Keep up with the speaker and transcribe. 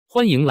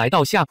欢迎来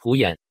到夏普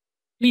眼，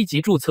立即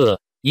注册，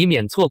以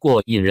免错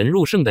过引人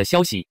入胜的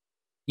消息。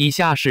以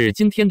下是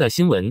今天的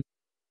新闻。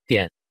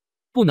点：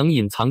不能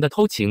隐藏的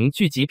偷情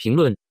剧集评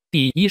论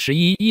第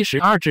11、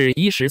12至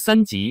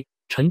13集，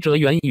陈哲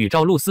远与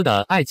赵露思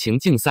的爱情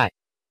竞赛。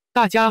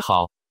大家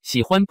好，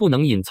喜欢不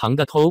能隐藏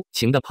的偷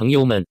情的朋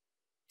友们，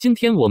今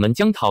天我们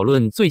将讨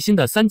论最新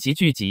的3集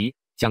剧集，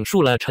讲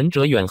述了陈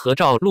哲远和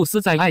赵露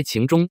思在爱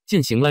情中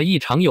进行了一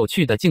场有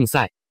趣的竞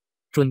赛。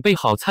准备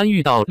好参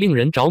与到令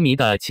人着迷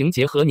的情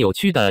节和扭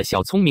曲的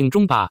小聪明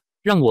中吧，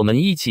让我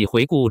们一起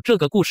回顾这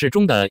个故事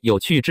中的有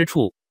趣之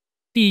处。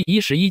第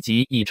11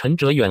集以陈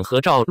哲远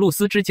和赵露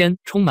思之间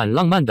充满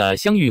浪漫的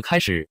相遇开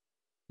始，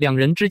两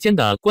人之间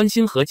的关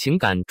心和情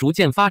感逐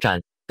渐发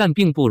展，但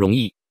并不容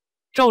易。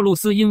赵露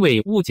思因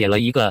为误解了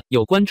一个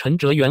有关陈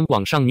哲远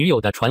网上女友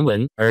的传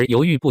闻而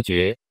犹豫不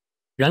决，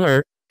然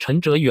而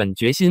陈哲远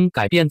决心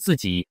改变自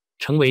己，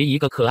成为一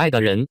个可爱的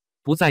人，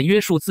不再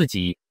约束自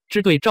己，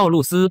只对赵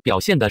露思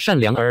表现的善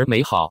良而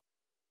美好。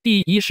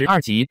第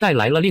12集带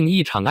来了另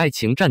一场爱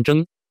情战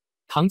争，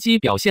唐基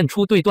表现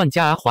出对段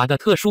嘉华的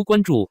特殊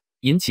关注，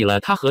引起了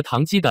他和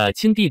唐基的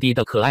亲弟弟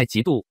的可爱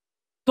嫉妒。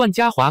段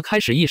嘉华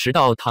开始意识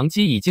到唐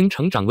基已经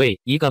成长为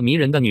一个迷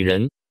人的女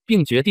人，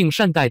并决定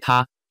善待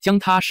她，将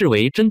她视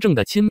为真正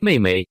的亲妹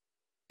妹。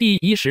第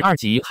12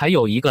集还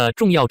有一个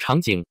重要场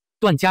景，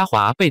段嘉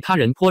华被他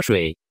人泼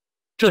水，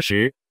这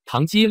时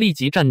唐基立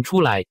即站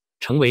出来，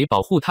成为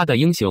保护他的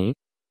英雄。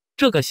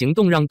这个行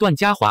动让段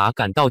嘉华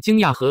感到惊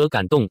讶和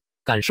感动，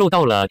感受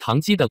到了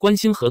唐基的关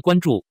心和关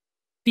注。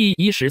第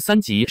13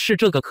集是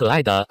这个可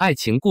爱的爱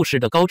情故事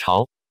的高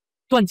潮，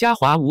段嘉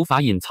华无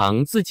法隐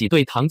藏自己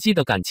对唐基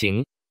的感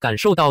情，感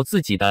受到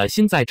自己的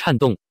心在颤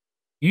动。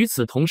与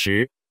此同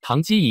时，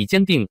唐基以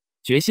坚定、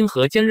决心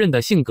和坚韧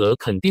的性格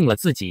肯定了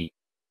自己。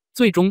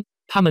最终，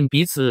他们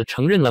彼此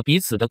承认了彼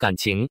此的感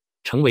情，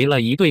成为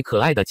了一对可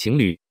爱的情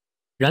侣。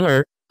然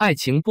而，爱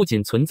情不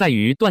仅存在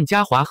于段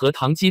嘉华和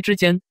唐基之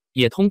间，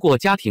也通过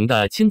家庭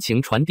的亲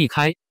情传递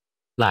开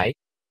来。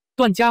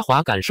段嘉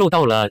华感受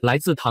到了来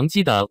自唐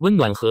基的温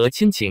暖和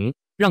亲情，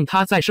让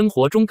他在生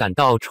活中感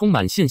到充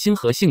满信心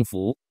和幸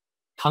福。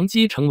唐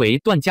基成为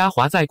段嘉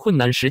华在困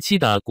难时期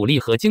的鼓励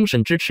和精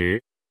神支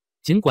持。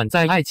尽管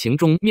在爱情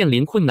中面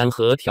临困难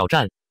和挑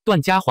战，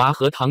段嘉华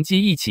和唐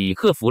基一起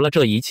克服了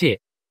这一切。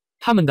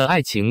他们的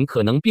爱情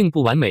可能并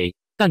不完美，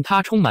但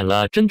它充满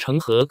了真诚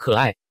和可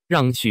爱，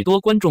让许多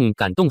观众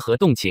感动和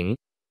动情。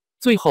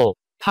最后，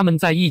他们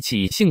在一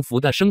起幸福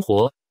的生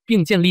活，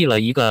并建立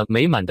了一个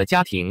美满的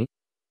家庭。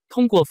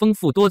通过丰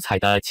富多彩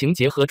的情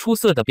节和出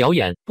色的表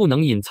演，不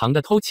能隐藏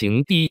的偷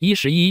情第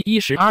11、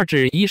12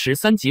至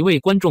13集为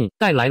观众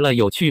带来了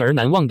有趣而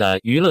难忘的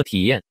娱乐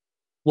体验。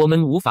我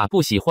们无法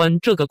不喜欢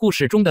这个故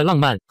事中的浪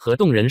漫和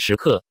动人时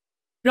刻。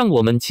让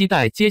我们期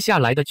待接下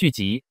来的剧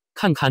集，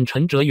看看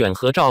陈哲远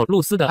和赵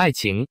露思的爱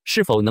情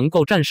是否能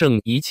够战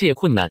胜一切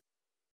困难。